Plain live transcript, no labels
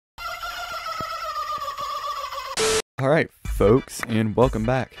Alright folks, and welcome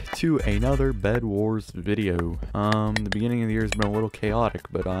back to another BedWars video. The beginning of the year has been a little chaotic,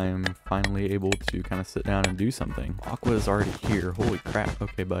 but I am finally able to kind of sit down and do something. Aqua is already here, holy crap.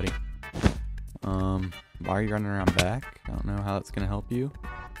 Okay buddy. Why are you running around back? I don't know how that's gonna help you.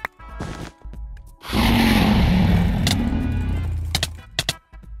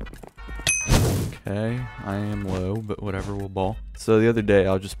 Okay, I am low, but whatever, we'll ball. So the other day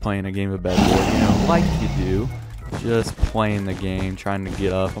I was just playing a game of BedWars, you know, like you do. Just playing the game, trying to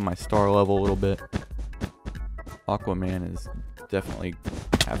get up on my star level a little bit. Aquaman is definitely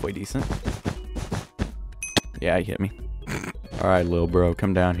halfway decent. Yeah, he hit me. Alright, little bro,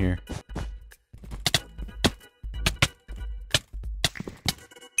 come down here.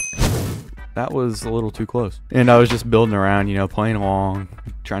 That was a little too close. And I was just building around, you know, playing along,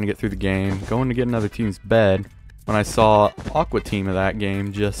 trying to get through the game, going to get another team's bed, when I saw Aqua team of that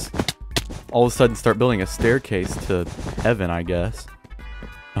game just all of a sudden start building a staircase to heaven, I guess.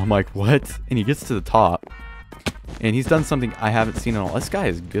 I'm like, what? And he gets to the top, and he's done something I haven't seen in all. This guy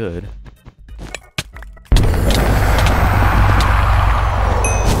is good.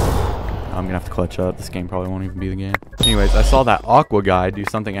 I'm gonna have to clutch up. This game probably won't even be the game. Anyways, I saw that Aqua guy do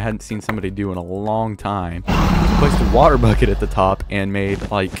something I hadn't seen somebody do in a long time. He placed a water bucket at the top and made,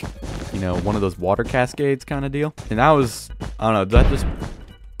 like, you know, one of those water cascades kind of deal. And that was, I don't know,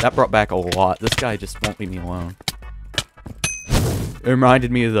 that brought back a lot. This guy just won't leave me alone. It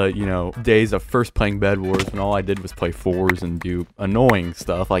reminded me of the, you know, days of first playing BedWars when all I did was play fours and do annoying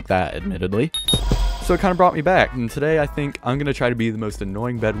stuff like that, admittedly. So it kind of brought me back, and today I think I'm going to try to be the most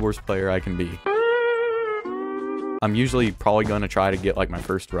annoying BedWars player I can be. I'm usually probably going to try to get like my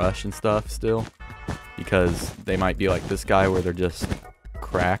first rush and stuff still, because they might be like this guy where they're just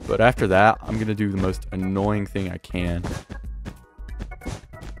cracked. But after that, I'm going to do the most annoying thing I can.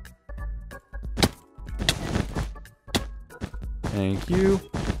 Thank you.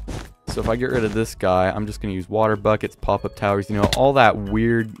 So if I get rid of this guy, I'm just going to use water buckets, pop-up towers, you know, all that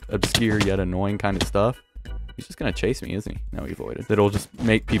weird, obscure, yet annoying kind of stuff. He's just going to chase me, isn't he? No, he avoided. It'll just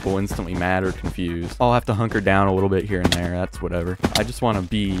make people instantly mad or confused. I'll have to hunker down a little bit here and there. That's whatever. I just want to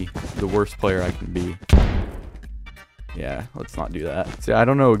be the worst player I can be. Yeah, let's not do that. See, I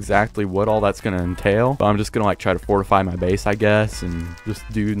don't know exactly what all that's going to entail, but I'm just going to like try to fortify my base, I guess, and just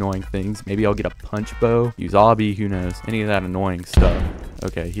do annoying things. Maybe I'll get a punch bow, use obby, who knows, any of that annoying stuff.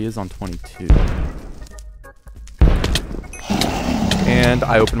 Okay, he is on 22. And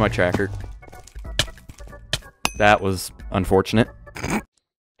I opened my tracker. That was unfortunate.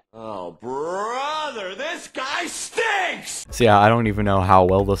 Oh, brother, this guy stinks! So yeah, I don't even know how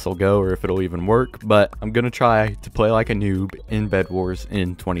well this will go or if it'll even work, but I'm gonna try to play like a noob in BedWars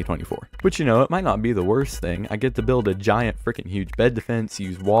in 2024. Which, you know, it might not be the worst thing. I get to build a giant freaking huge bed defense,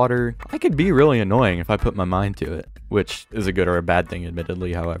 use water. I could be really annoying if I put my mind to it, which is a good or a bad thing,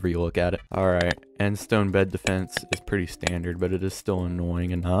 admittedly, however you look at it. Alright, end stone bed defense is pretty standard, but it is still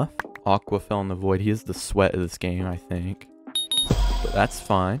annoying enough. Aqua fell in the void. He is the sweat of this game, I think. But that's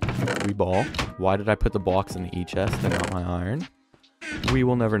fine. We ball. Why did I put the blocks in the E-chest and not my iron? We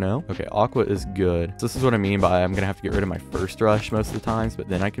will never know. Okay, Aqua is good. So this is what I mean by I'm going to have to get rid of my first rush most of the times, but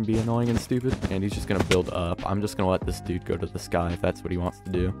then I can be annoying and stupid. And he's just going to build up. I'm just going to let this dude go to the sky if that's what he wants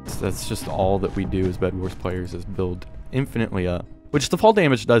to do. So that's just all that we do as BedWars players, is build infinitely up. Which the fall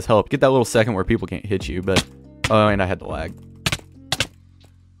damage does help. Get that little second where people can't hit you, but... Oh, and I had the lag.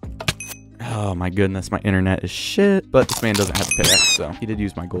 Oh my goodness, my internet is shit. But this man doesn't have to pay X, so he did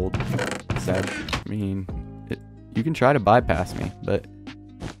use my gold. Sad. I mean, you can try to bypass me, but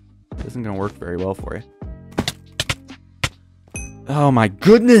it isn't going to work very well for you. Oh my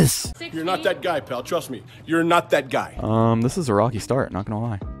goodness! You're not that guy, pal. Trust me. You're not that guy. This is a rocky start, not gonna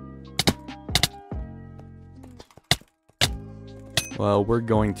lie. Well, we're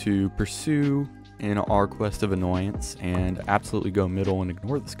going to pursue in our quest of annoyance and absolutely go middle and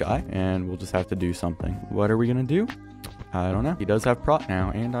ignore this guy, and we'll just have to do something. What are we gonna do? I don't know. He does have prot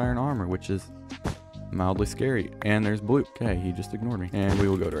now and iron armor, which is mildly scary. And there's blue. Okay, he just ignored me. And we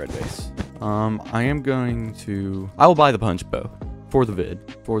will go to red base. I will buy the punch bow for the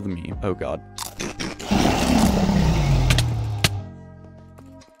vid, for the meme. Oh god.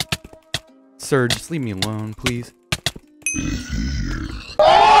 Sir, just leave me alone, please.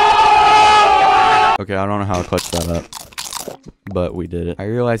 Okay, I don't know how to clutch that up, but we did it. I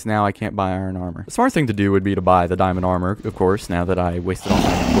realize now I can't buy iron armor. The smart thing to do would be to buy the diamond armor, of course, now that I wasted all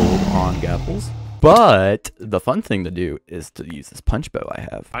my gold on gapples. But the fun thing to do is to use this punch bow I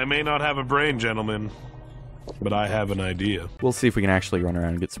have. I may not have a brain, gentlemen, but I have an idea. We'll see if we can actually run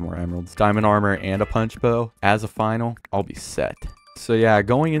around and get some more emeralds. Diamond armor and a punch bow as a final, I'll be set. So yeah,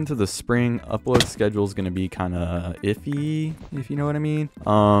 going into the spring, upload schedule is going to be kind of iffy, if you know what I mean.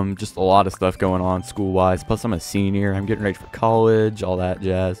 Just a lot of stuff going on school-wise. Plus, I'm a senior. I'm getting ready for college, all that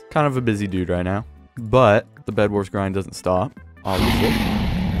jazz. Kind of a busy dude right now. But the BedWars grind doesn't stop, obviously.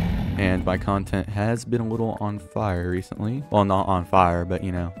 And my content has been a little on fire recently. Well, not on fire, but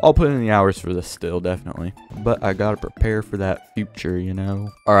you know, I'll put in the hours for this still, definitely. But I gotta prepare for that future, you know.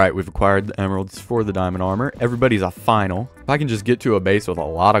 All right, we've acquired the emeralds for the diamond armor. Everybody's a final. If I can just get to a base with a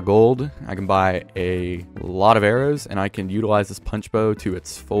lot of gold, I can buy a lot of arrows, and I can utilize this punch bow to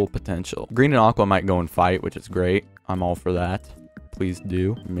its full potential. Green and aqua might go and fight, which is great. I'm all for that. Please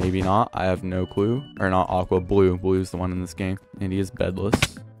do. Maybe not. I have no clue. Or not aqua, blue. Blue's the one in this game. And he is bedless.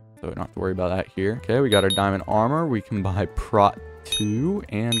 So we don't have to worry about that here. Okay, we got our diamond armor. We can buy prot 2,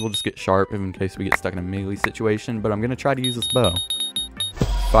 and we'll just get sharp in case we get stuck in a melee situation. But I'm going to try to use this bow.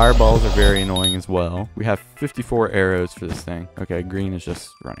 Fireballs are very annoying as well. We have 54 arrows for this thing. Okay, green is just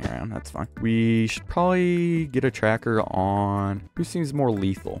running around. That's fine. We should probably get a tracker on who seems more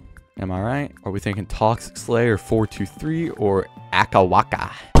lethal. Am I right? Are we thinking Toxic Slayer 423 or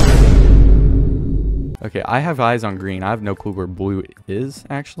Akawaka? Okay, I have eyes on green. I have no clue where blue is,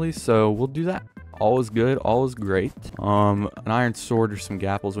 actually, so we'll do that. All is good. All is great. An iron sword or some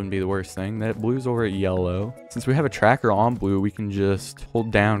gapples wouldn't be the worst thing. That blue's over at yellow. Since we have a tracker on blue, we can just hold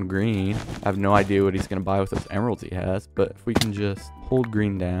down green. I have no idea what he's going to buy with those emeralds he has, but if we can just hold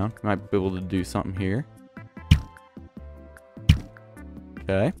green down, we might be able to do something here.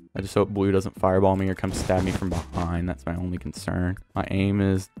 Okay, I just hope blue doesn't fireball me or come stab me from behind. That's my only concern. My aim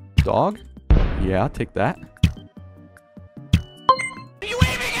is dog. Yeah, I'll take that. What are you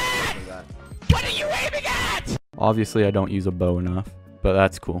aiming at? What are you aiming at? Obviously, I don't use a bow enough, but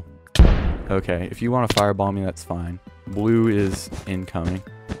that's cool. Okay, if you want to fireball me, that's fine. Blue is incoming.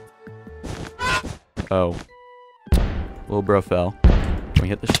 Oh. Little bro fell. Can we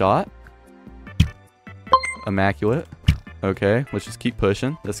hit the shot? Immaculate. Okay, let's just keep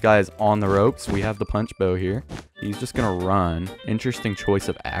pushing. This guy is on the ropes. We have the punch bow here. He's just gonna run. Interesting choice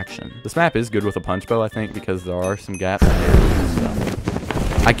of action. This map is good with a punch bow, I think, because there are some gaps in there and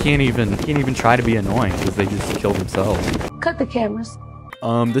stuff. I can't even try to be annoying because they just kill themselves. Cut the cameras.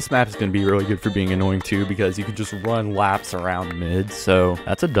 This map is gonna be really good for being annoying too because you can just run laps around mid, so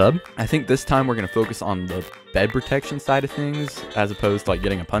that's a dub. I think this time we're gonna focus on the bed protection side of things as opposed to like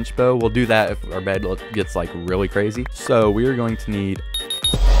getting a punch bow. We'll do that if our bed gets like really crazy. So we are going to need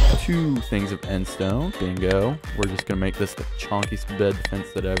 2 things of end stone. Bingo. We're just gonna make this the chonkiest bed defense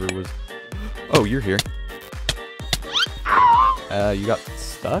that ever was. Oh, you're here. You got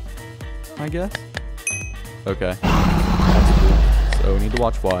stuck, I guess. Okay. That's cool. So we need to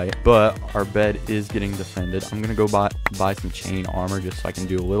watch white, but our bed is getting defended. I'm gonna go buy some chain armor just so I can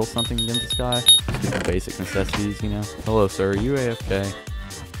do a little something against this guy. Just some basic necessities, you know. Hello, sir. Are you AFK?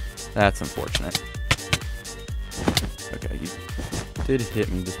 That's unfortunate. Okay, you did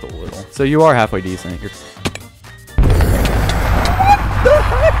hit me just a little. So you are halfway decent. You're... What the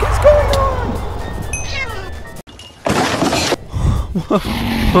heck is going on?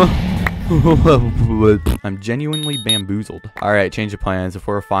 I'm genuinely bamboozled. All right, change of plans. If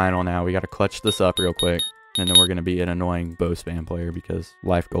we're a final now, we got to clutch this up real quick. And then we're going to be an annoying bow spam player because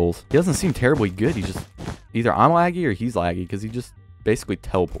life goals. He doesn't seem terribly good. He just, either I'm laggy or he's laggy because he just basically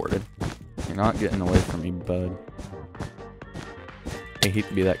teleported. You're not getting away from me, bud. I hate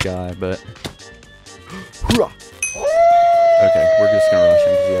to be that guy, but... Okay, we're just going to rush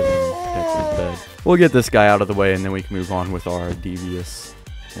him because he hasn't even protected his bed. We'll get this guy out of the way and then we can move on with our devious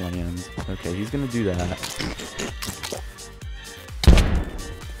lands. Okay, he's going to do that.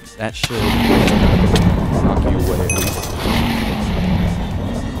 That should knock you away.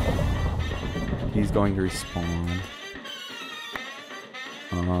 He's going to respawn.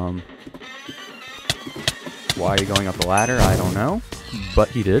 Why are you going up the ladder? I don't know. But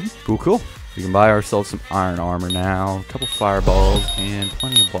he did. Cool, cool. We can buy ourselves some iron armor now. A couple fireballs and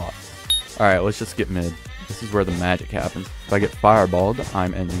plenty of blocks. Alright, let's just get mid. This is where the magic happens. If I get fireballed,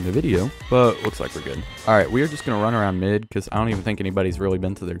 I'm ending the video. But looks like we're good. Alright, we are just going to run around mid because I don't even think anybody's really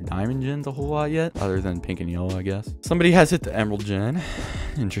been to their diamond gens a whole lot yet. Other than pink and yellow, I guess. Somebody has hit the emerald gen.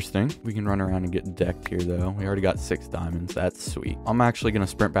 Interesting. We can run around and get decked here though. We already got 6 diamonds. That's sweet. I'm actually going to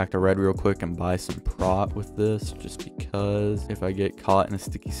sprint back to red real quick and buy some prot with this. Just because if I get caught in a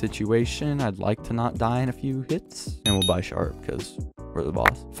sticky situation, I'd like to not die in a few hits. And we'll buy sharp because we're the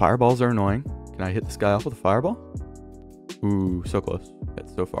boss. Fireballs are annoying. Can I hit this guy off with a fireball? Ooh, so close.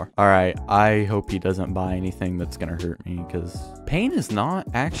 That's so far. All right, I hope he doesn't buy anything that's gonna hurt me because pain is not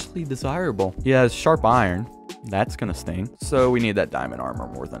actually desirable. He has sharp iron, That's gonna sting. So we need that diamond armor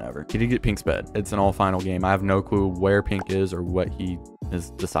more than ever. He did get Pink's bed. It's an all final game. I have no clue where Pink is or what he has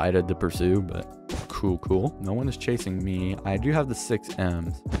decided to pursue, but cool. No one is chasing me. I do have the 6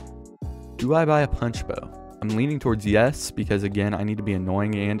 M's. Do I buy a punch bow? I'm leaning towards yes, because again, I need to be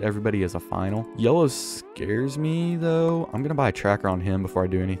annoying and everybody is a final. Yellow scares me though. I'm gonna buy a tracker on him before I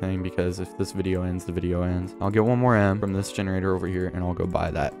do anything, because if this video ends, the video ends. I'll get 1 more M from this generator over here and I'll go buy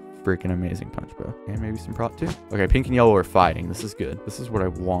that freaking amazing punch bow. And maybe some prot too. Okay, Pink and Yellow are fighting. This is good. This is what I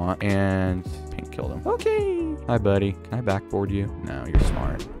want. And Pink killed him. Okay. Hi, buddy. Can I backboard you? No, you're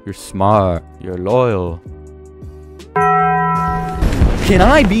smart. You're smart. You're loyal. Can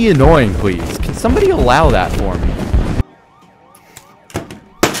I be annoying, please? Can somebody allow that for me?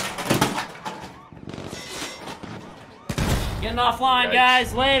 Getting offline,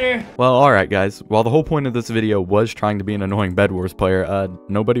 guys. Later. Well, alright, guys. While the whole point of this video was trying to be an annoying BedWars player,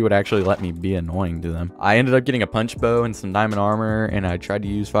 nobody would actually let me be annoying to them. I ended up getting a punch bow and some diamond armor, and I tried to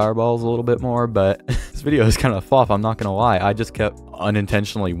use fireballs a little bit more, but this video is kind of flop, I'm not gonna lie. I just kept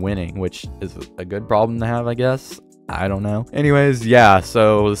unintentionally winning, which is a good problem to have, I guess. I don't know. Anyways, yeah,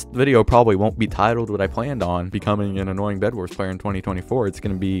 so this video probably won't be titled what I planned on, becoming an annoying BedWars player in 2024. It's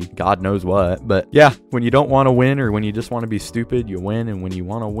going to be God knows what. But yeah, when you don't want to win, or when you just want to be stupid, you win. And when you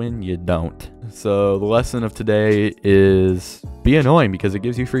want to win, you don't. So the lesson of today is be annoying, because it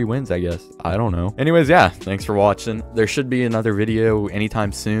gives you free wins, I guess. I don't know. Anyways, yeah, thanks for watching. There should be another video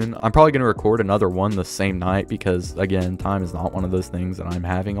anytime soon. I'm probably going to record another one the same night, because again, time is not one of those things that I'm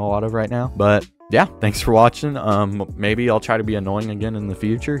having a lot of right now. But yeah, thanks for watching. Maybe I'll try to be annoying again in the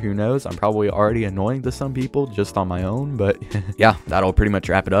future. Who knows? I'm probably already annoying to some people just on my own. But yeah, that'll pretty much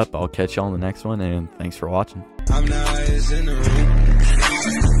wrap it up. I'll catch y'all on the next one, and thanks for watching. I'm the highest in the room.